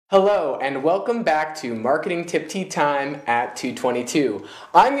Hello, and welcome back to Marketing Tip Tea Time at 222.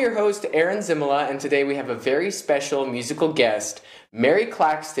 I'm your host, Aaron Zimala, and today we have a very special musical guest, Mary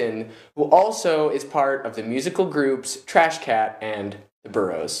Claxton, who also is part of the musical groups Trash Cat and The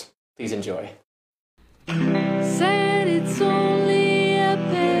Burrows. Please enjoy. Said it's only a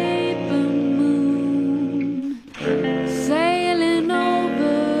paper moon sailing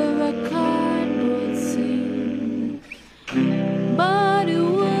over a cardboard scene, but it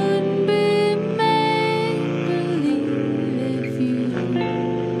wouldn't be make-believe if you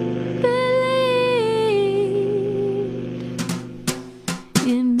believed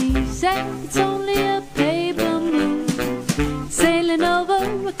in me. Said it's only a paper moon sailing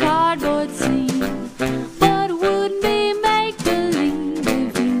over a cardboard scene.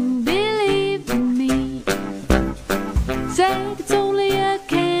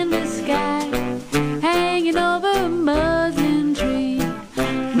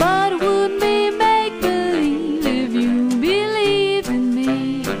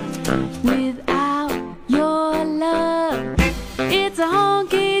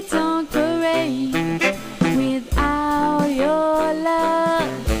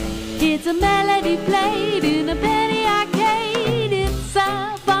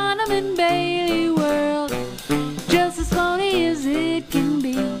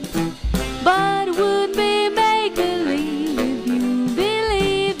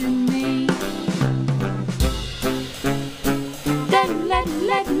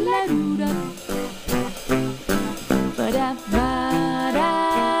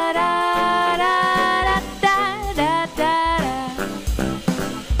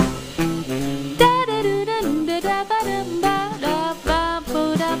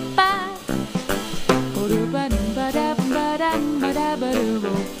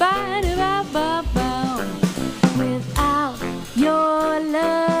 Without your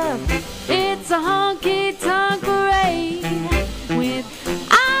love, it's a honky-tonk parade.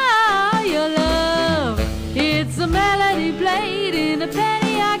 Without your love, it's a melody played in a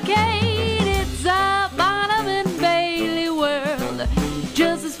penny arcade. It's a Barnum and Bailey world,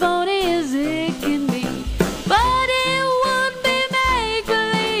 just as phony as it can be. But it would be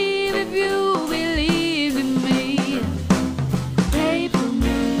make-believe if you believed in me. Paper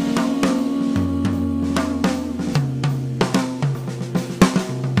moon,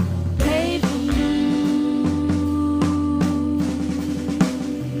 paper moon,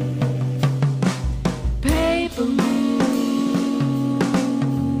 paper moon,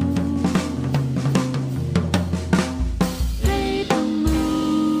 paper moon.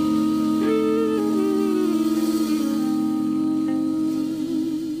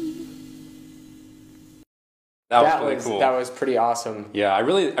 That was really cool. That was pretty awesome. Yeah, I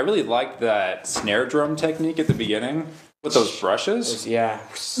really liked that snare drum technique at the beginning with those brushes. Yeah,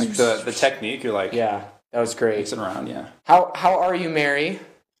 Like the technique, you're like yeah, that was great. mixing around, yeah. How are you, Mary?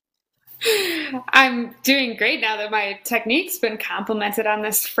 I'm doing great now that my technique's been complimented on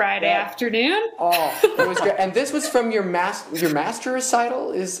this Friday afternoon. Oh, it was great. And this was from your master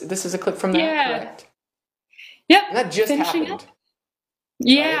recital? This is a clip from that, Yeah. correct? Yep. And that just Finishing happened. up.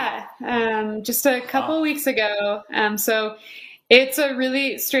 Yeah, just a couple weeks ago. So it's a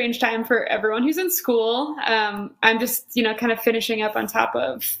really strange time for everyone who's in school. I'm just, kind of finishing up on top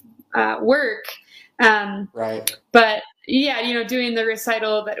of work. Right. But yeah, doing the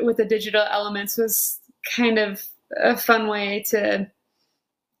recital with the digital elements was kind of a fun way to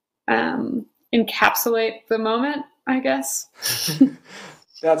encapsulate the moment, I guess.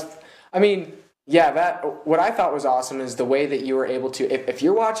 What I thought was awesome is the way that you were able to, if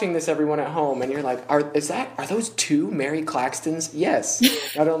you're watching this, everyone at home, and you're like, are those two Mary Claxtons? Yes.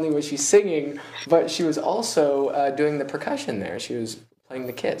 Not only was she singing, but she was also doing the percussion there. She was playing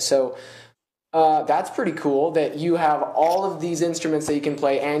the kit. So that's pretty cool that you have all of these instruments that you can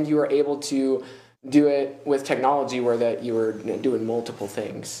play, and you are able to do it with technology where that you were doing multiple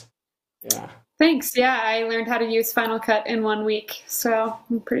things. Yeah. Thanks. Yeah, I learned how to use Final Cut in 1 week, so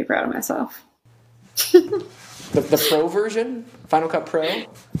I'm pretty proud of myself. The Pro version? Final Cut Pro?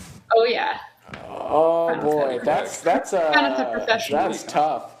 Oh, yeah. Oh, Final boy. Cut. That's Final Cut Professional. That's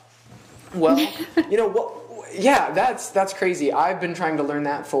tough. Well, yeah, that's crazy. I've been trying to learn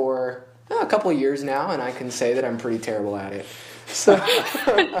that for a couple of years now, and I can say that I'm pretty terrible at it. So,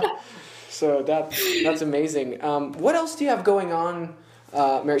 so that's amazing. What else do you have going on,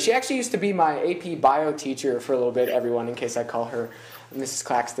 Mary? She actually used to be my AP Bio teacher for a little bit, everyone, in case I call her Mrs.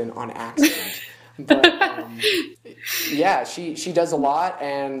 Claxton on accident. But yeah, she does a lot,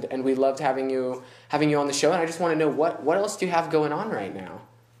 and we loved having you on the show. And I just want to know what else do you have going on right now?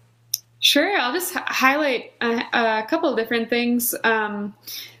 Sure, I'll just highlight a couple of different things.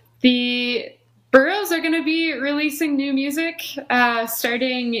 the Burrows are going to be releasing new music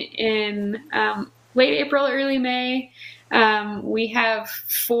starting in late April, early May. We have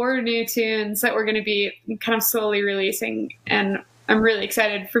 4 new tunes that we're going to be kind of slowly releasing, and I'm really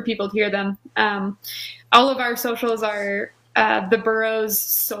excited for people to hear them. All of our socials are the Burrows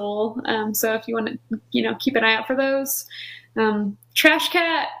Soul, so if you want to, keep an eye out for those. Trash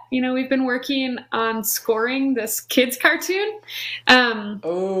Cat, we've been working on scoring this kids cartoon.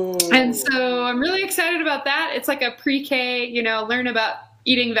 And so I'm really excited about that. It's like a pre-K, learn about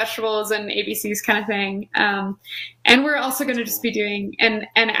eating vegetables and ABCs kind of thing. And we're also going to just be doing an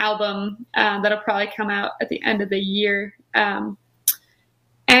album that'll probably come out at the end of the year. And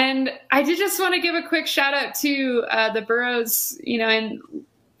I did just want to give a quick shout out to the Burrows, in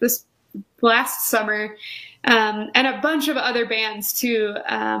this last summer. And a bunch of other bands too,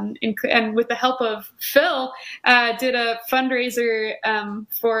 and with the help of Phil, did a fundraiser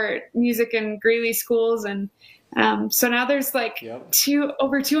for music in Greeley schools, and so now there's like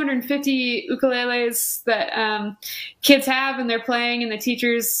over 250 ukuleles that kids have, and they're playing, and the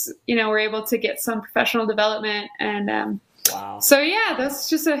teachers, were able to get some professional development, and wow. So yeah, that's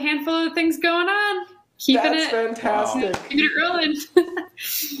just a handful of things going on. That's fantastic. Keeping it rolling.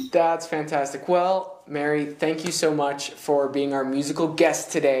 That's fantastic. Well, Mary, thank you so much for being our musical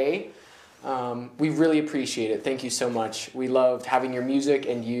guest today. We really appreciate it. Thank you so much. We loved having your music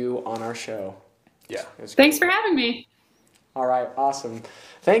and you on our show. Yeah. Thanks for having me. All right, awesome.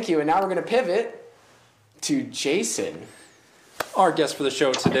 Thank you. And now we're going to pivot to Jason. Our guest for the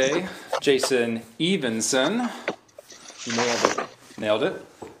show today, Jason Evenson. You nailed it. Nailed it.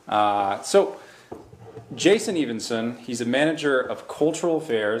 So Jason Evenson, he's a manager of cultural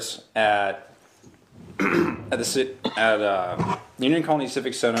affairs at Union Colony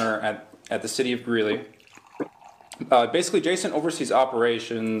Civic Center at the city of Greeley. Basically, Jason oversees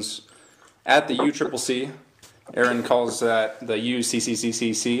operations at the UCCC. Aaron calls that the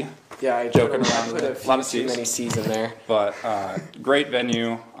UCCCCC. Yeah, I joking around around with with a it. few Lot of too Cs. many C's in there. But great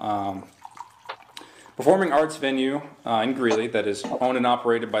venue. Performing arts venue in Greeley that is owned and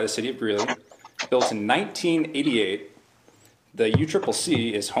operated by the city of Greeley. Built in 1988, the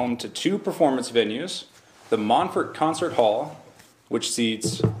UCCC is home to 2 performance venues, the Monfort Concert Hall, which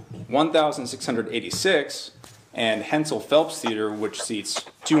seats 1,686, and Hensel Phelps Theater, which seats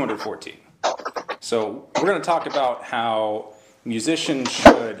 214. So we're going to talk about how musicians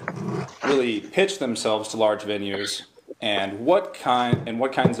should really pitch themselves to large venues, and what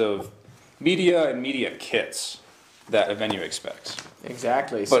kinds of media and media kits that a venue expects.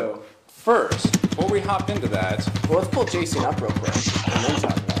 Exactly. But So first, before we hop into that, well, let's pull Jason up real quick and then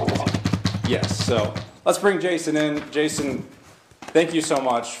talk about it. yes, so let's bring Jason in. Jason, thank you so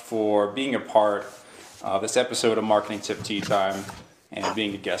much for being a part of this episode of Marketing Tip Tea Time and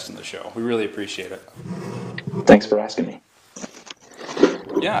being a guest on the show. We really appreciate it. Thanks for asking me.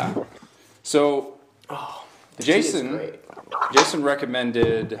 Yeah. So, The tea is Jason great.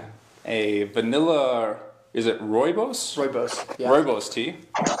 recommended a vanilla, is it Rooibos? Rooibos. Yeah. Rooibos tea.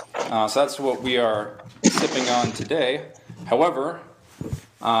 So that's what we are sipping on today. However,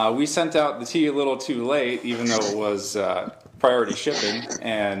 we sent out the tea a little too late, even though it was priority shipping,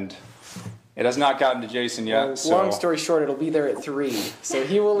 and it has not gotten to Jason yet. Well, So long story short, it'll be there at 3. So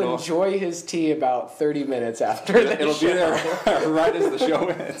he will Well- enjoy his tea about 30 minutes after the it'll show. be there right as the show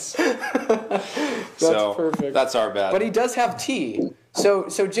ends. That's perfect. That's our bad. But he does have tea.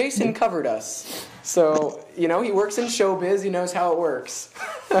 So Jason covered us. So, he works in showbiz. He knows how it works.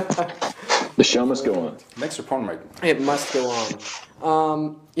 The show must go on. Thanks for pouring my. It must go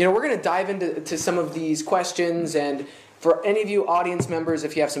on. We're going to dive into some of these questions, and for any of you audience members,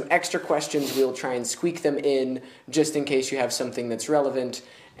 if you have some extra questions, we'll try and squeak them in just in case you have something that's relevant.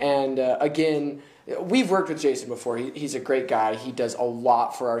 And again, we've worked with Jason before. He's a great guy. He does a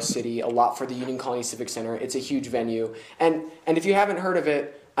lot for our city, a lot for the Union Colony Civic Center. It's a huge venue. And if you haven't heard of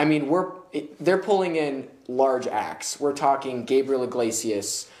it, I mean, they're pulling in large acts. We're talking Gabriel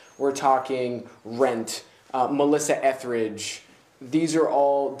Iglesias. We're talking Rent, Melissa Etheridge. These are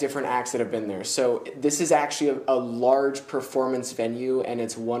all different acts that have been there. So this is actually a large performance venue, and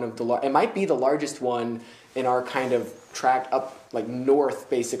it's one of it might be the largest one in our kind of tract up like north,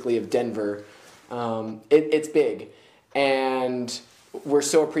 basically, of Denver. It's big, and we're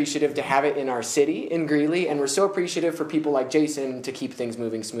so appreciative to have it in our city, in Greeley, and we're so appreciative for people like Jason to keep things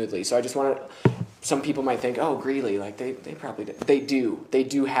moving smoothly. So I just want to. Some people might think, oh, Greeley, like they probably do. They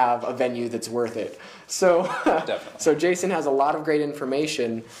do have a venue that's worth it. So, Definitely. So Jason has a lot of great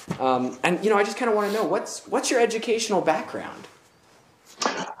information, and I just kind of want to know what's your educational background.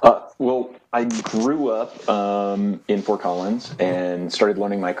 Well, I grew up in Fort Collins and started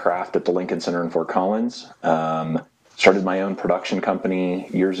learning my craft at the Lincoln Center in Fort Collins. Started my own production company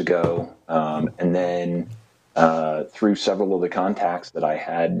years ago, and then through several of the contacts that I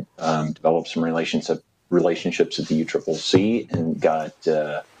had, developed some relationships at the UCCC and got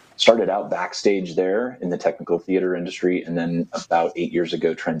started out backstage there in the technical theater industry, and then about 8 years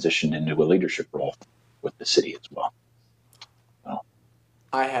ago transitioned into a leadership role with the city as well.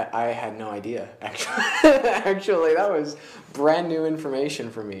 I had no idea, actually. Actually, that was brand new information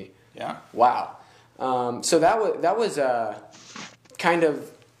for me. Yeah. Wow. So that was kind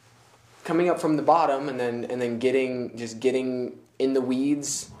of coming up from the bottom and then getting in the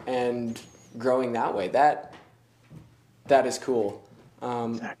weeds and growing that way. That is cool.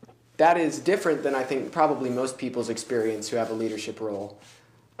 That is different than I think probably most people's experience who have a leadership role.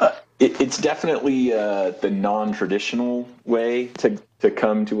 It's definitely the non-traditional way to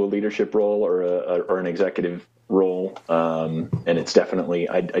come to a leadership role or an executive role, and it's definitely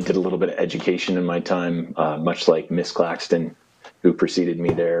I did a little bit of education in my time, much like Miss Claxton, who preceded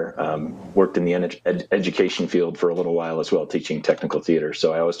me there. Worked in the education field for a little while as well, teaching technical theater.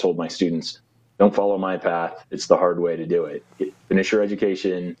 So I always told my students, don't follow my path. It's the hard way to do it. Finish your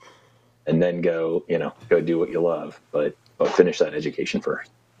education, and then go do what you love. But finish that education first.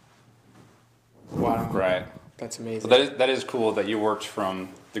 Wow. Right. That's amazing. Well, that is cool that you worked from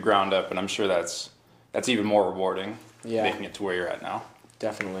the ground up, and I'm sure that's even more rewarding, making it to where you're at now.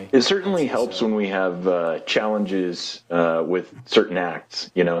 Definitely. It certainly helps when we have challenges with certain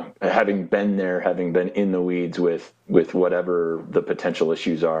acts. Having been there, having been in the weeds with whatever the potential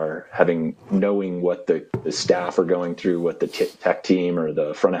issues are, knowing what the staff are going through, what the tech team or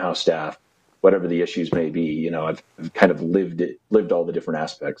the front of house staff, whatever the issues may be. I've kind of lived all the different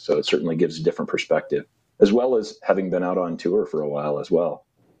aspects, so it certainly gives a different perspective, as well as having been out on tour for a while as well.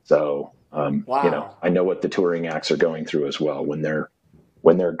 So, wow. I know what the touring acts are going through as well when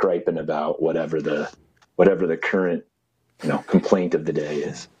they're griping about whatever the current, complaint of the day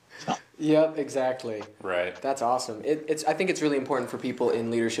is. So. Yep, exactly. Right. That's awesome. I think it's really important for people in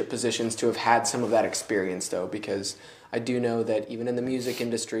leadership positions to have had some of that experience, though, because I do know that even in the music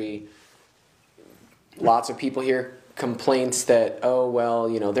industry, lots of people hear complaints that,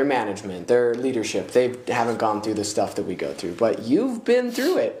 their management, their leadership, they haven't gone through the stuff that we go through. But you've been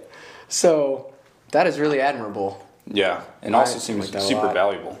through it. So that is really admirable. Yeah, and also seems like super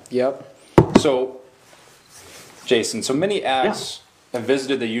valuable. Yep. So, Jason, so many acts have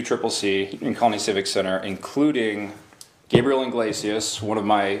visited the UCCC in Colony Civic Center, including Gabriel Iglesias, one of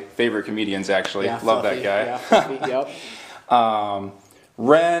my favorite comedians, actually. Yeah, Love Fluffy. that guy. Yeah, Fluffy, yep.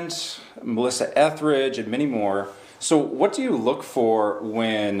 Rent, Melissa Etheridge, and many more. So what do you look for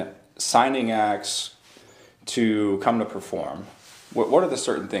when signing acts to come to perform? What are the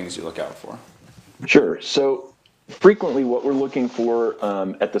certain things you look out for? Sure. So frequently what we're looking for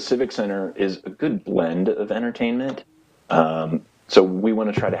at the Civic Center is a good blend of entertainment. So we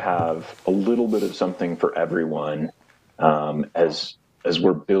want to try to have a little bit of something for everyone as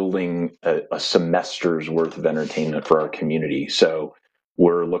we're building a semester's worth of entertainment for our community. So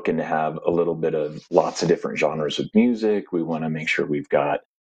we're looking to have a little bit of lots of different genres of music. We want to make sure we've got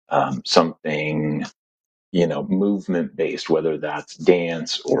something, movement based, whether that's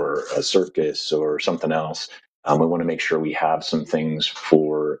dance or a circus or something else. We want to make sure we have some things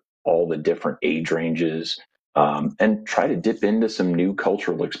for all the different age ranges, and try to dip into some new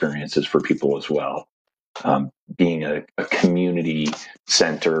cultural experiences for people as well. Being a community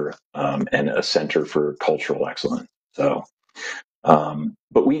center and a center for cultural excellence. So,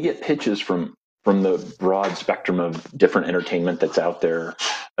 but we get pitches from the broad spectrum of different entertainment that's out there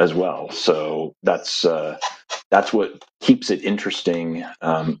as well. So that's what keeps it interesting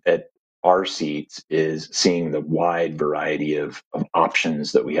at our seats, is seeing the wide variety of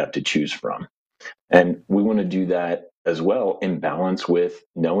options that we have to choose from. And we want to do that as well in balance with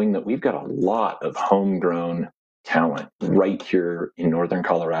knowing that we've got a lot of homegrown talent right here in Northern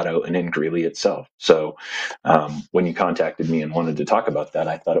Colorado and in Greeley itself. So when you contacted me and wanted to talk about that,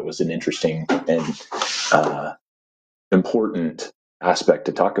 I thought it was an interesting and important aspect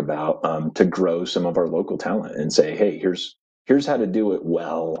to talk about, to grow some of our local talent and say, hey, here's how to do it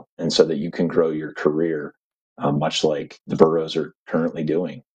well, and so that you can grow your career, much like the boroughs are currently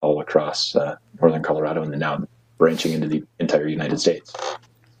doing all across Northern Colorado and then now branching into the entire United States.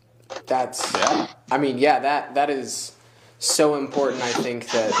 That is so important. I think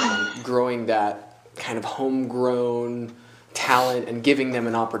that growing that kind of homegrown talent and giving them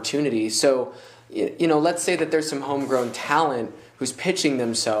an opportunity. So, let's say that there's some homegrown talent who's pitching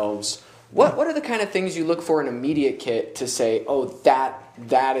themselves. What are the kind of things you look for in a media kit to say, oh,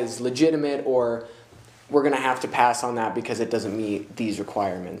 that is legitimate, or we're going to have to pass on that because it doesn't meet these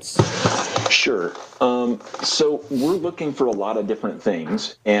requirements? Sure. So we're looking for a lot of different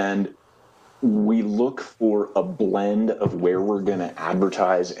things, and we look for a blend of where we're going to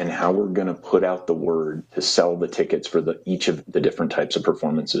advertise and how we're going to put out the word to sell the tickets for each of the different types of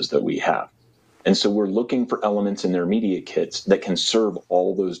performances that we have. And so we're looking for elements in their media kits that can serve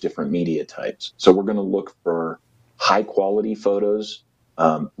all those different media types. So we're going to look for high quality photos,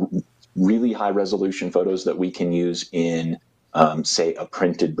 really high resolution photos that we can use in, say, a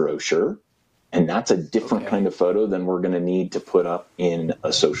printed brochure. And that's a different kind of photo than we're going to need to put up in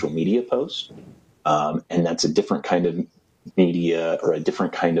a social media post. And that's a different kind of media or a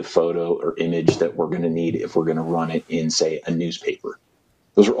different kind of photo or image that we're going to need if we're going to run it in, say, a newspaper.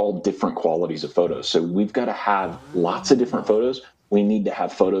 Those are all different qualities of photos. So we've got to have lots of different photos. We need to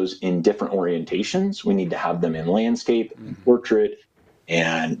have photos in different orientations. We need to have them in landscape and portrait.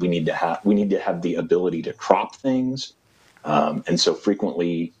 And we need to have the ability to crop things. And so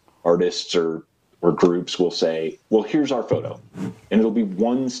frequently artists or groups will say, well, here's our photo. And it'll be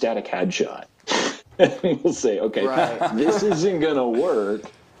one static head shot. And we'll say, okay, this isn't going to work.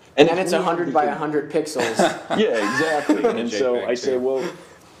 And it's 100 by 100 pixels. Yeah, exactly. And so I say, well,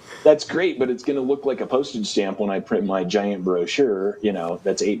 that's great, but it's going to look like a postage stamp when I print my giant brochure,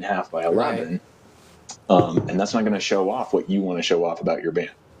 that's 8.5 by 11. And that's not going to show off what you want to show off about your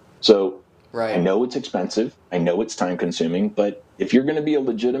band. So I know it's expensive. I know it's time consuming, but if you're going to be a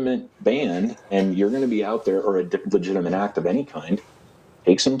legitimate band and you're going to be out there, or a legitimate act of any kind,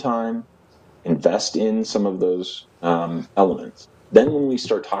 take some time, invest in some of those elements. Then when we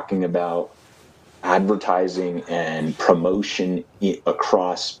start talking about advertising and promotion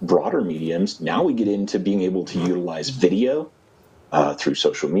across broader mediums, now we get into being able to utilize video through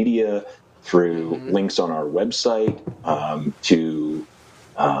social media, through links on our website, to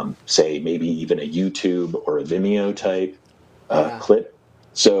say maybe even a YouTube or a Vimeo type clip.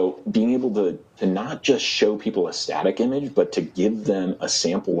 So being able to not just show people a static image, but to give them a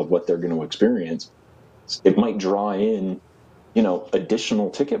sample of what they're going to experience, it might draw in additional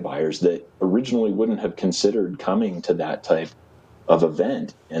ticket buyers that originally wouldn't have considered coming to that type of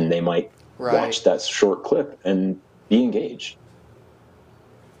event, and they might watch that short clip and be engaged.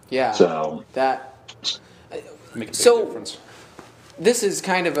 Yeah. So that make a big difference. This is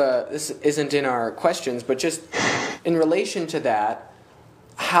this isn't in our questions, but just in relation to that,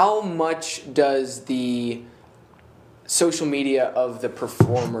 how much does the social media of the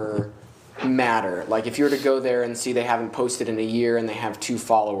performer matter? Like, if you were to go there and see they haven't posted in a year and they have 2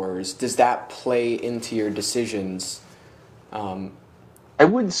 followers, does that play into your decisions? I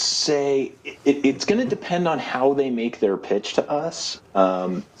would say it's going to depend on how they make their pitch to us.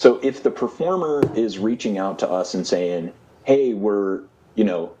 So if the performer is reaching out to us and saying, hey, we're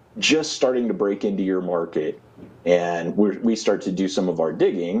just starting to break into your market, and we start to do some of our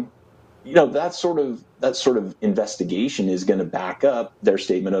digging, that sort of investigation is going to back up their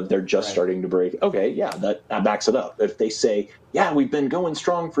statement of they're just starting to break. Okay, yeah, that backs it up. If they say, yeah, we've been going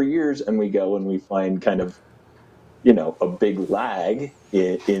strong for years, and we go and we find kind of, a big lag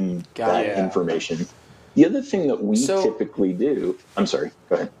in that information. The other thing that we typically do, I'm sorry,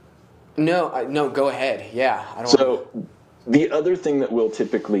 go ahead. No, go ahead. Yeah. The other thing that we'll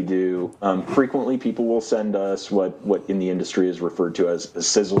typically do, frequently people will send us what in the industry is referred to as a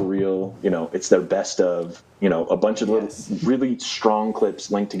sizzle reel. It's their best of, a bunch of little really strong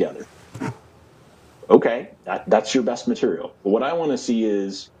clips linked together. Okay, that's your best material. But what I want to see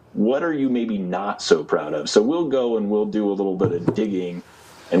is, what are you maybe not so proud of? So we'll go and we'll do a little bit of digging,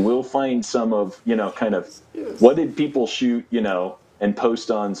 and we'll find some of, kind of what did people shoot, and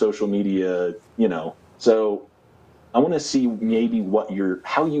post on social media, So I want to see maybe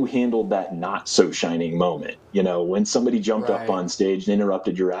how you handled that not so shining moment. When somebody jumped up on stage and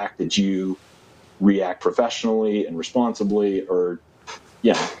interrupted your act, did you react professionally and responsibly, or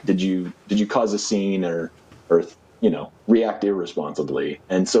did you cause a scene or react irresponsibly?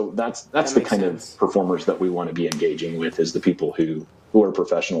 And so that's the kind of performers that we want to be engaging with, is the people who are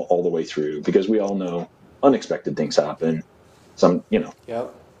professional all the way through, because we all know unexpected things happen. Some,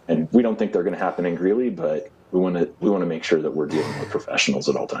 and we don't think they're going to happen in Greeley, but we want to make sure that we're dealing with professionals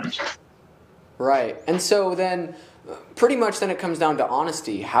at all times. Right. And so then pretty much then it comes down to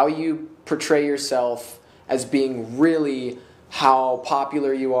honesty, how you portray yourself as being really how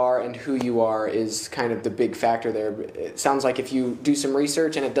popular you are and who you are is kind of the big factor there. It sounds like if you do some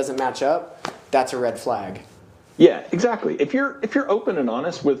research and it doesn't match up, that's a red flag. Yeah, exactly. If you're open and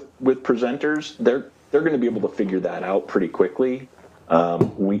honest with presenters, they're going to be able to figure that out pretty quickly.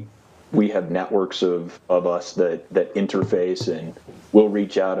 we have networks of us that interface, and we'll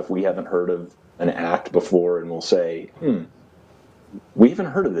reach out if we haven't heard of an act before, and we'll say, we haven't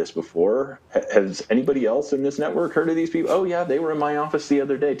heard of this before. Has anybody else in this network heard of these people? Oh yeah, they were in my office the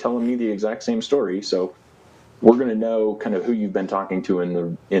other day telling me the exact same story. So we're going to know kind of who you've been talking to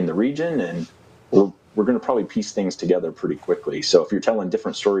in the region, and we're going to probably piece things together pretty quickly. So if you're telling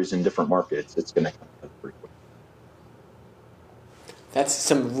different stories in different markets, it's going to come together pretty quickly. That's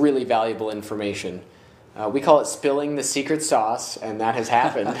some really valuable information. We call it spilling the secret sauce, and that has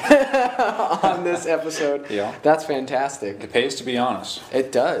happened on this episode. Yeah. That's fantastic. It pays to be honest.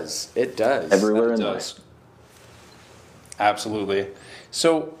 It does. It does. Everywhere It in does. life. Absolutely.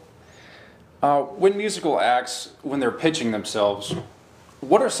 So, when musical acts, when they're pitching themselves,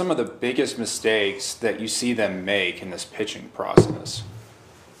 what are some of the biggest mistakes that you see them make in this pitching process?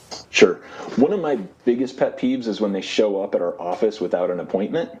 Sure. One of my biggest pet peeves is when they show up at our office without an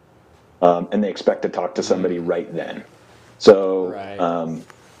appointment, and they expect to talk to somebody right then. So Right.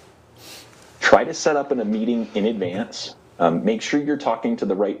 try to set up a meeting in advance. Make sure you're talking to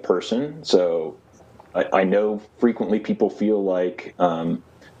the right person. So I know frequently people feel like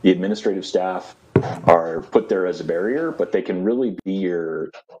the administrative staff are put there as a barrier, but they can really be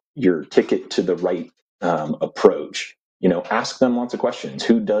your ticket to the right approach. Ask them lots of questions.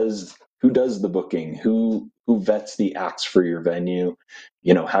 Who does the booking? Who vets the acts for your venue?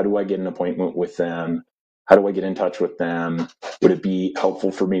 How do I get an appointment with them? How do I get in touch with them? Would it be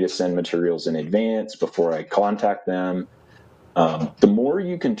helpful for me to send materials in advance before I contact them? The more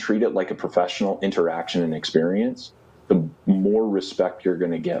you can treat it like a professional interaction and experience, the more respect you're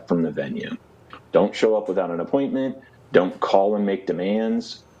going to get from the venue. Don't show up without an appointment. Don't call and make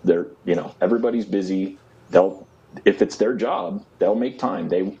demands. Everybody's busy. If it's their job, they'll make time.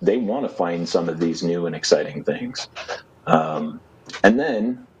 They want to find some of these new and exciting things. And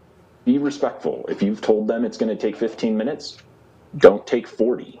then be respectful. If you've told them it's going to take 15 minutes, don't take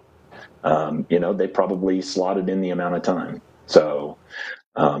 40. They probably slotted in the amount of time. So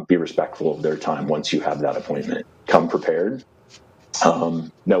be respectful of their time once you have that appointment. Come prepared. Know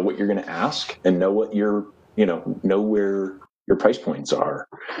what you're going to ask, and know what know where your price points are,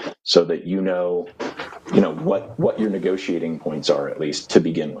 so that you know what your negotiating points are, at least to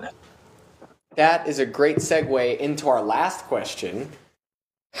begin with. That is a great segue into our last question.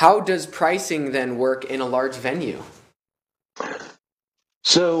 How does pricing then work in a large venue?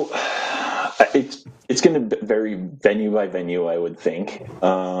 So it's going to vary venue by venue, I would think.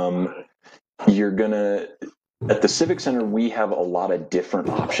 At the Civic Center, we have a lot of different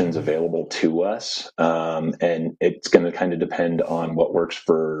options available to us, and it's going to kind of depend on what works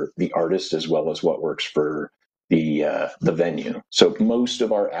for the artist as well as what works for the venue. So most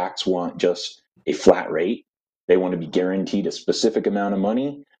of our acts want just a flat rate. They want to be guaranteed a specific amount of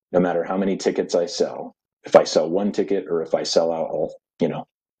money, no matter how many tickets I sell. If I sell one ticket or if I sell out all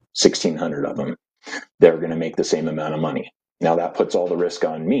 1,600 of them, they're going to make the same amount of money. Now that puts all the risk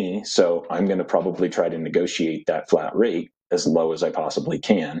on me, so I'm going to probably try to negotiate that flat rate as low as I possibly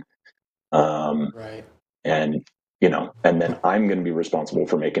can. Right. And then I'm going to be responsible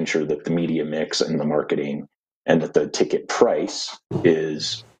for making sure that the media mix and the marketing and that the ticket price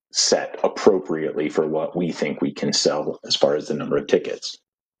is set appropriately for what we think we can sell as far as the number of tickets.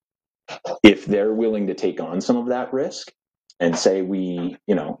 If they're willing to take on some of that risk, and say we,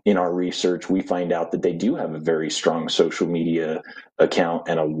 in our research, we find out that they do have a very strong social media account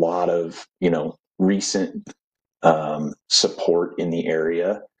and a lot of, recent support in the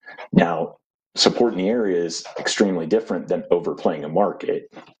area. Now, support in the area is extremely different than overplaying a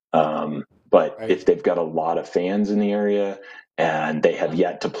market. But Right. If they've got a lot of fans in the area and they have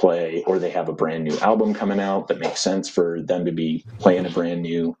yet to play, or they have a brand new album coming out that makes sense for them to be playing a brand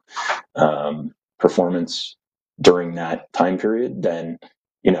new performance during that time period, then,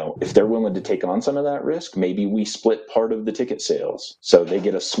 if they're willing to take on some of that risk, maybe we split part of the ticket sales. So they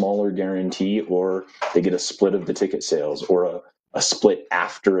get a smaller guarantee, or they get a split of the ticket sales, or a split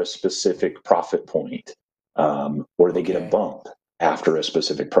after a specific profit point, or they get a Okay. bump after a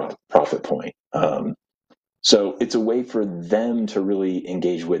specific profit point. So it's a way for them to really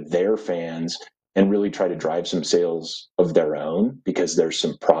engage with their fans and really try to drive some sales of their own, because there's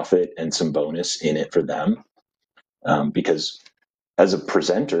some profit and some bonus in it for them. Because as a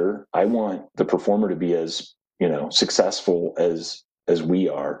presenter, I want the performer to be as successful as we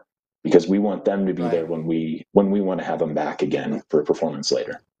are, because we want them to be Right. there when we want to have them back again for a performance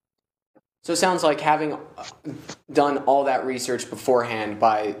later. So it sounds like having done all that research beforehand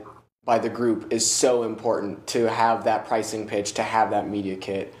by the group is so important, to have that pricing pitch, to have that media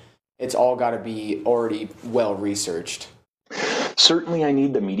kit. It's all got to be already well researched. certainly I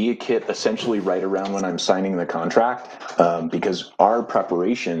need the media kit essentially right around when I'm signing the contract, because our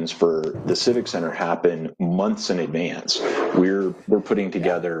preparations for the Civic Center happen months in advance. We're putting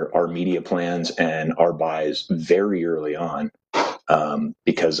together our media plans and our buys very early on,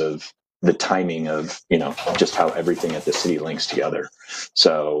 because of the timing of, just how everything at the city links together.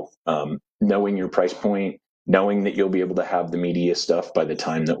 So knowing your price point, knowing that you'll be able to have the media stuff by the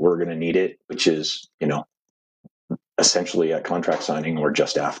time that we're going to need it, which is, essentially at contract signing or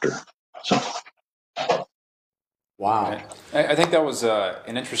just after. So, Wow. I think that was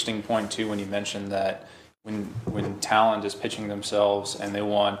an interesting point too when you mentioned that when talent is pitching themselves and they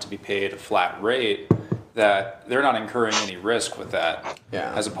want to be paid a flat rate, that they're not incurring any risk with that,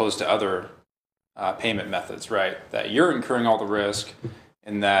 as opposed to other payment methods, right? That you're incurring all the risk,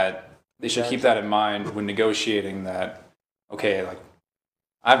 and that they should keep that in mind when negotiating. That okay, like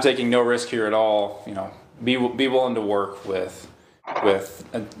I'm taking no risk here at all. Be willing to work with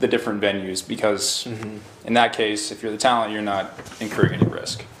the different venues, because in that case, if you're the talent, you're not incurring any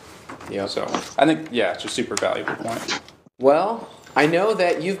risk. Yeah. So I think it's a super valuable point. Well, I know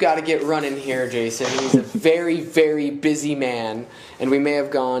that you've got to get running here, Jason. He's a very, very busy man, and we may have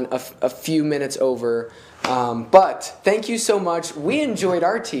gone a few minutes over. But thank you so much. We enjoyed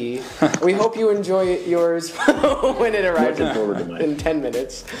our tea. We hope you enjoy yours when it arrives in 10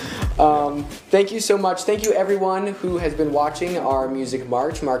 minutes. Thank you so much. Thank you everyone who has been watching our Music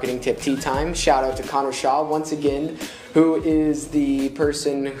March Marketing Tip Tea Time. Shout out to Connor Shaw once again, who is the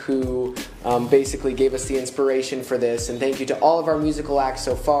person who basically gave us the inspiration for this. And thank you to all of our musical acts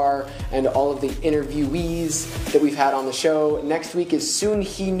so far and all of the interviewees that we've had on the show. Next week is Soon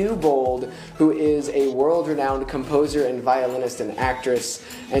Hee Newbold, who is a world-renowned composer and violinist and actress,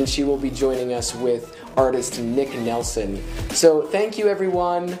 and she will be joining us with artist Nick Nelson. So thank you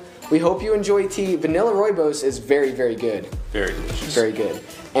everyone. We hope you enjoy tea. Vanilla Rooibos is very, very good. Very delicious. Very good.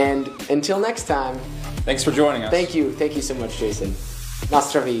 And until next time, thanks for joining us. Thank you. Thank you so much, Jason.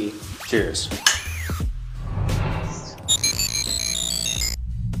 Nastravi. Cheers.